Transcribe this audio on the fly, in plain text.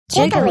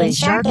Jiggly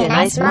Shark and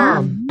Ice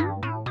Mom.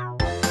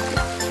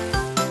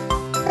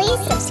 Please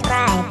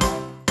subscribe.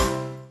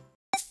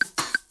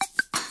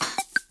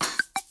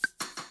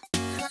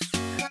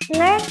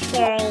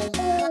 Mercury.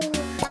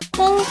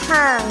 Ping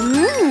pong.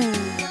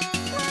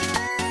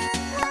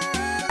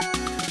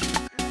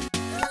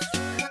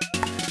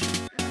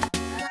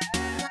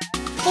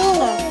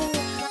 Venus.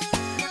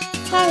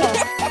 Tennis.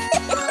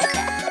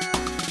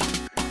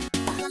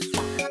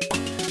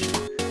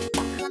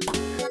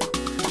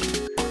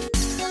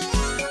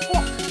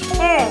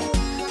 Earth.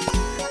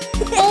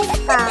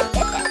 Baseball.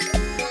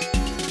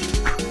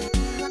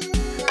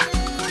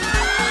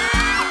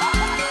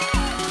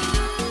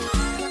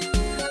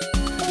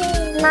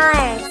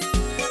 Mars.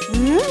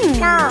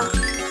 Golf.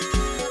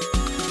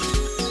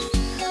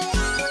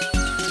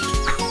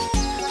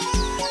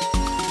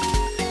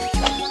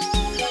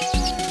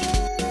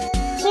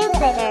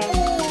 Jupiter.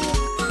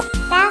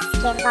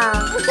 Basketball.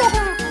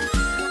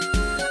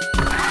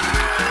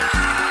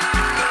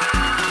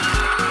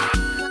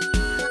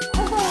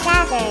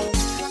 Saturn.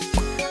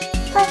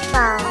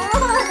 Football.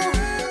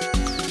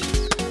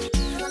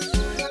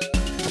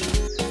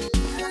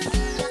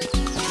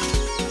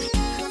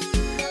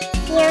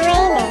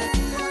 Uranus.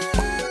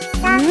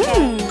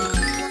 Soccer.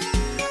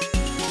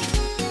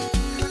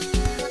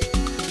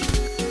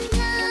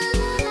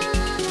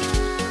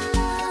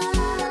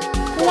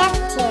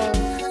 Neptune.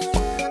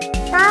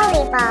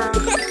 Volleyball.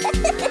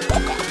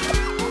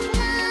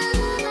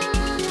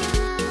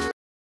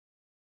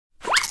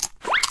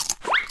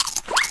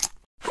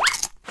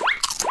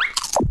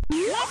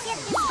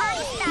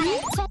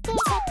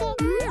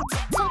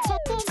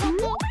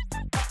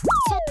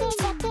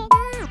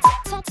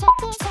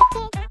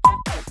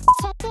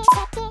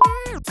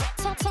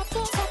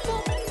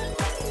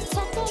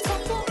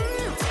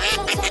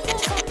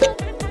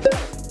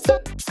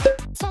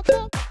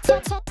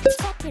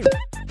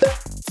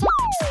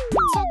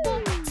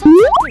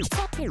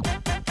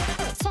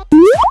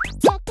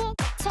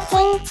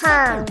 Ping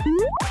pong.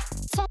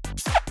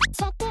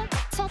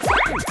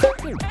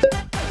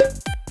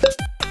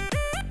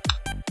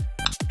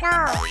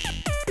 Golf.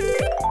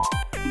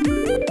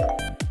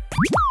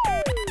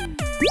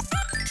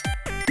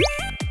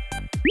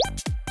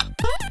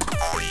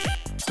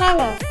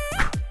 Tennis.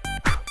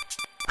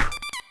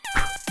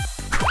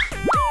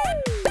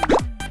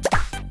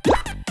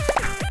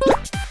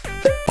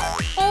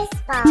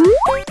 Baseball.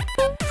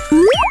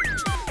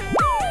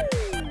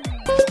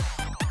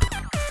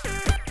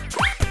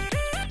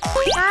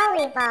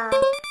 Volleyball.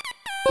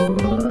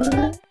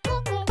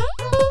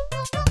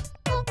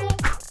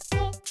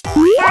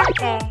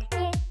 Soccer.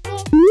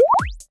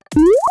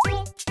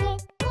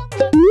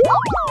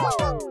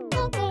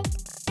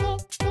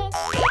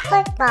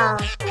 Football.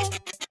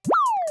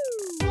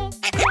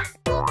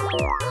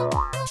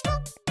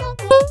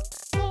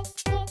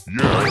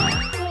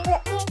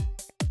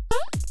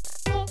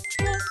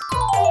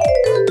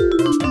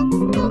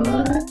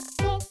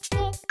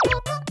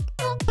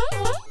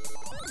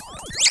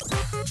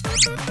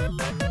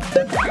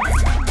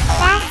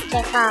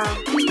 Basketball.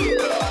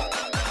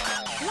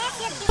 Let's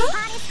get this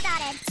party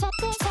started.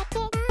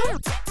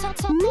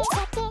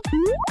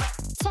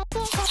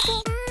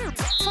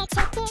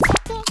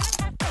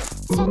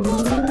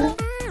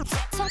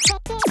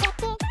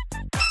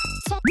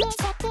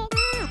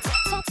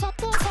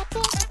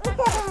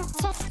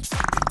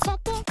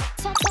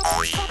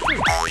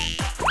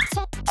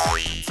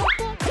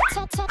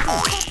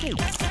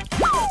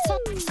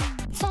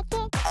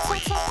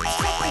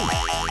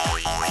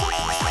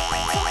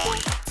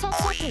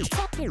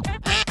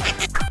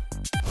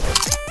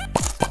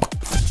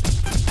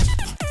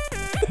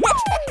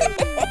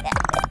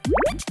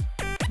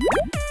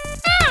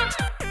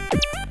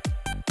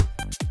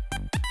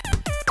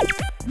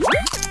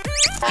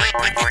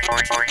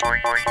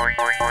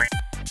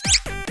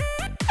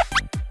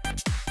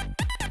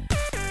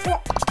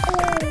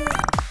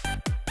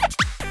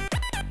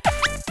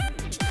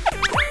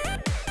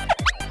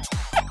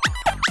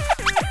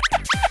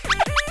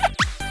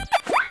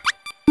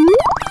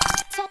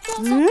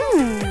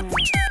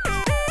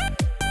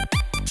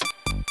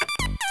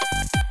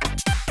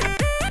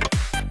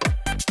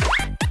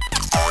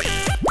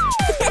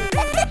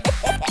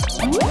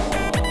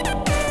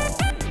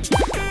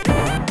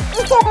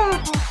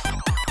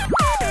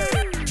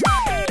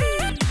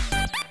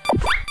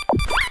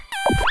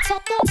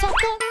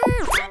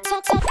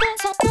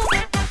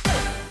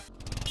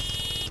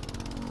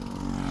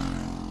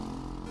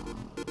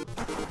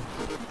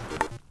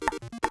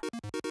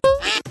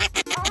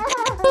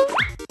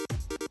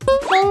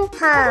 Ping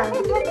pong.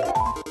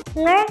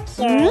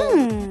 Mercury.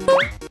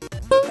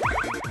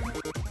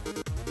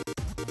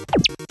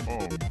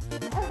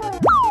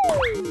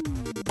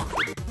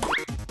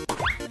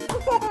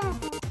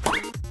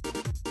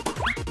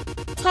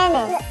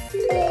 Tennis.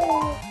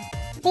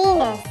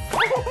 Venus.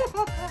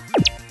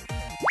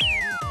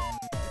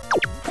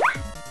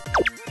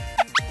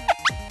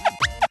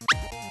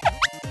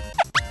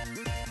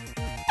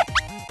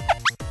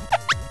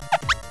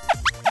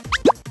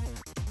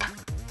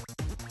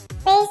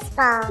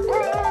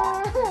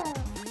 Baseball.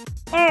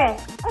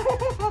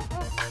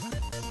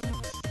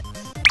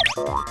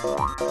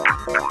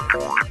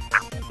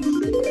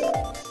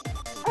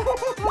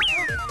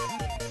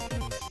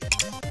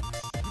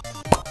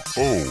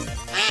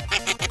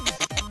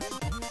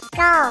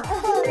 Golf.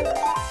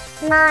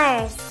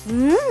 Mars.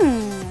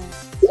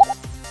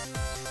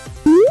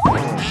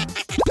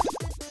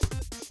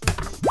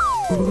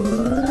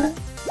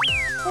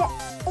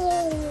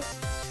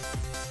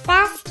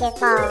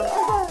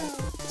 Basketball.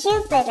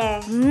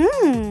 Jupiter.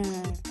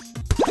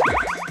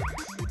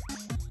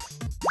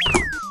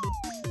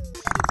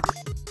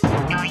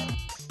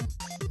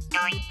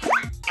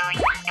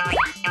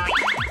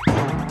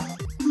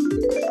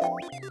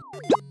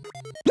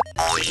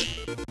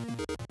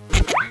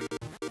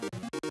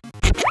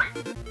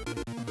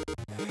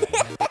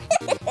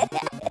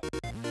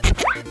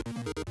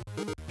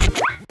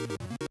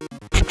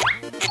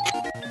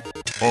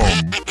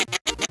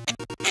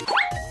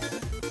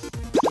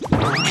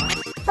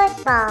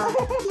 Football.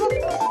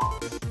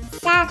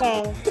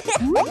 Saturn.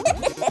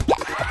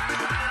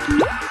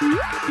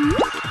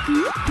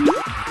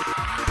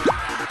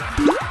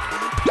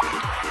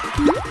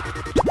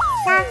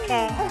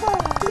 Soccer.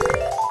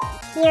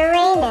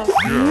 Uranus.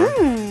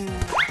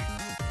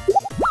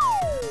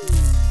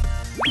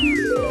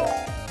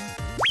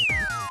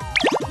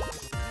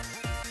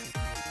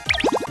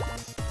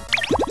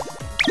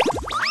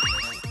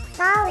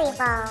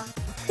 Volleyball.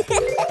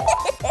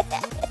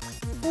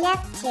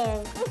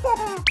 Neptune.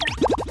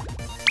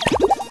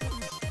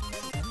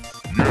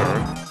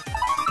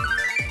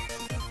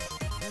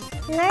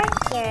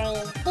 Mercury,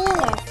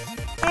 Venus,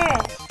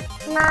 Earth,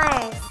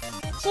 Mars,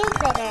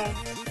 Jupiter,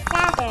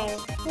 Saturn,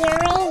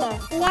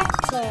 Uranus,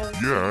 Neptune.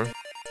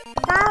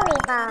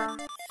 Volleyball,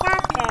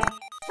 soccer,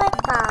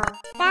 football,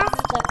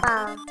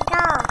 basketball,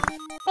 golf,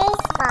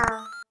 baseball,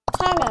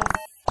 tennis,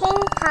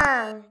 ping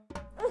pong.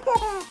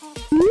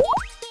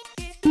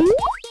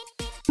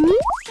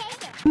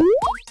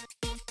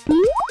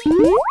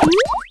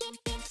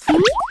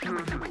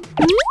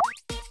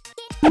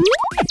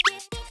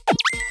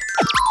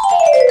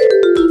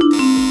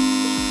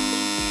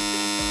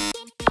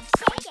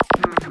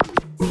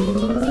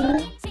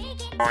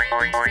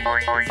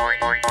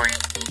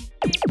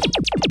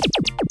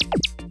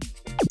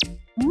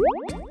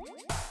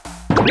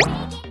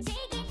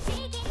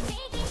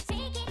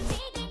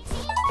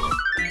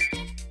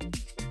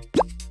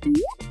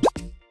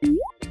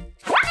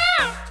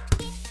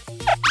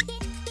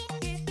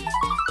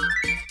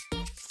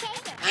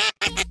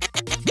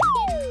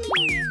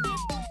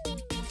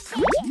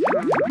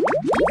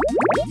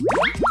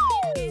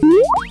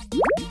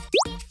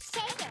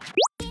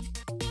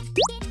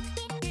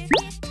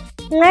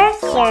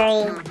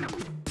 Mercury.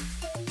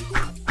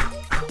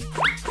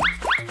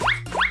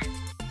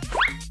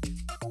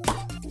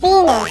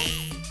 Venus.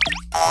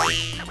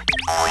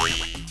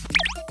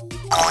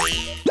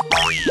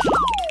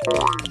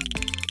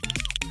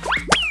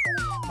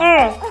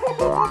 Earth.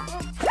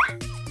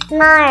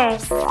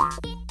 Mars.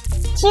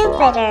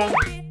 Jupiter.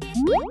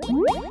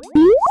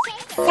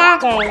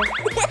 Saturn.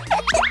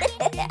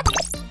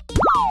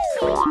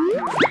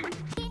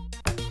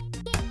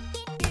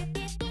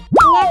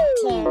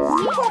 Neptune.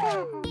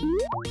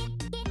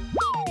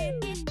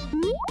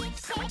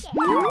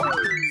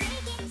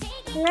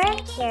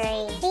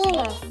 Mercury,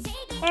 Venus,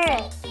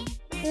 Earth,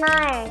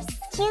 Mars,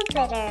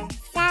 Jupiter,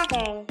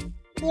 Saturn,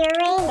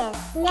 Uranus,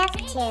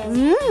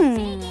 Neptune.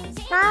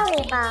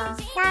 Volleyball,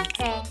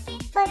 soccer,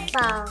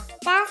 football,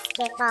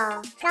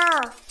 basketball,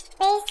 golf,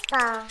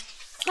 baseball,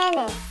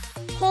 tennis,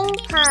 ping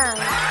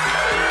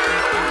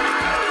pong.